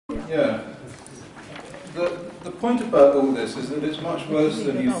Yeah. The point about all this is that it's much worse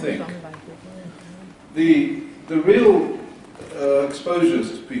than you think. The real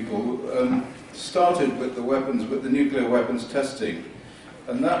exposures to people started with the nuclear weapons testing,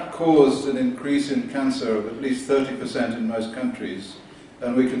 and that caused an increase in cancer of at least 30% in most countries.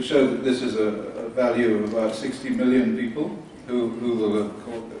 And we can show that this is a value of about 60 million people who will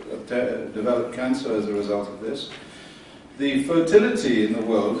have developed cancer as a result of this. The fertility in the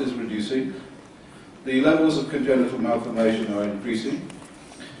world is reducing. The levels of congenital malformation are increasing.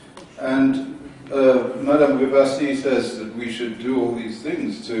 And Madame Busby says that we should do all these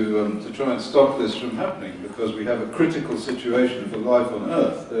things to try and stop this from happening, because we have a critical situation for life on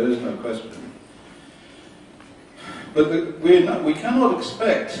Earth. There is no question. But we cannot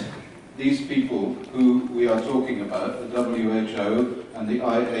expect these people who we are talking about, the WHO and the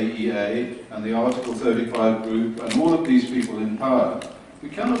IAEA and the Article 35 group and all of these people in power, we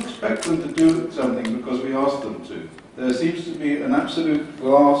cannot expect them to do something because we ask them to. There seems to be an absolute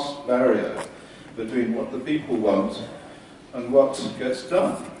glass barrier between what the people want and what gets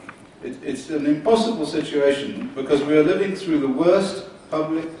done. It's an impossible situation because we are living through the worst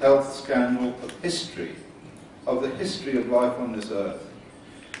public health scandal of history, of the history of life on this earth.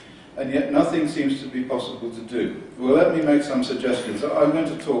 And yet nothing seems to be possible to do. Well, let me make some suggestions. I'm going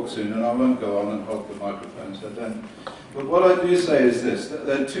to talk soon and I won't go on and hold the microphone, so don't. But what I do say is this, that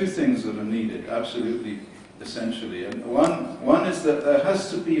there are two things that are needed, absolutely, essentially. And one is that there has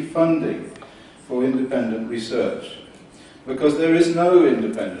to be funding for independent research, because there is no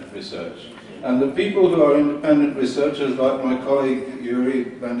independent research. And the people who are independent researchers, like my colleague Yuri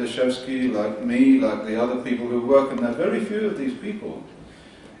Bandashevsky, like me, like the other people who work, and there are very few of these people,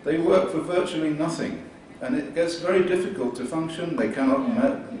 they work for virtually nothing. And it gets very difficult to function. They cannot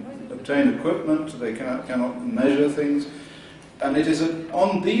obtain equipment, they cannot measure things. And it is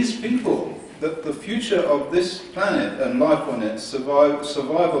on these people that the future of this planet and life on it,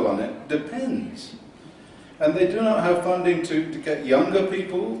 survival on it, depends. And they do not have funding to get younger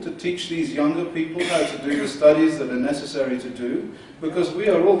people, to teach these younger people how to do the studies that are necessary to do, because we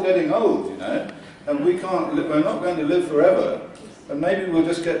are all getting old, you know, and we're not going to live forever, and maybe we'll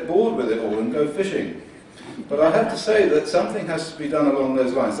just get bored with it all and go fishing. But I have to say that something has to be done along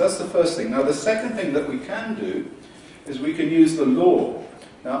those lines. That's the first thing. Now, the second thing that we can do is we can use the law.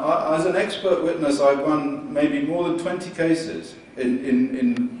 Now, as an expert witness, I've won maybe more than 20 cases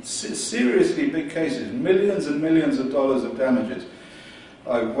in seriously big cases, millions and millions of dollars of damages.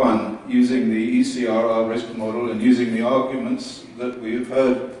 I've won using the ECRR risk model and using the arguments that we've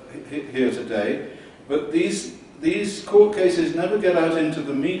heard here today. But these court cases never get out into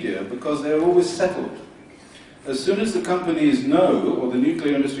the media because they're always settled. As soon as the companies know, or the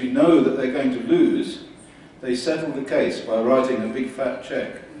nuclear industry know that they're going to lose, they settle the case by writing a big fat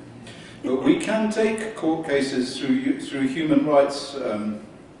check. But we can take court cases through human rights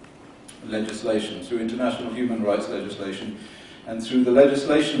legislation, through international human rights legislation, and through the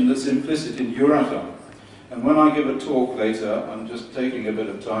legislation that's implicit in EURATA. And when I give a talk later, I'm just taking a bit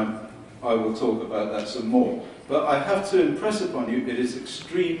of time, I will talk about that some more. But I have to impress upon you, it is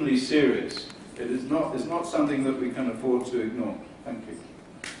extremely serious. It's not something that we can afford to ignore. Thank you.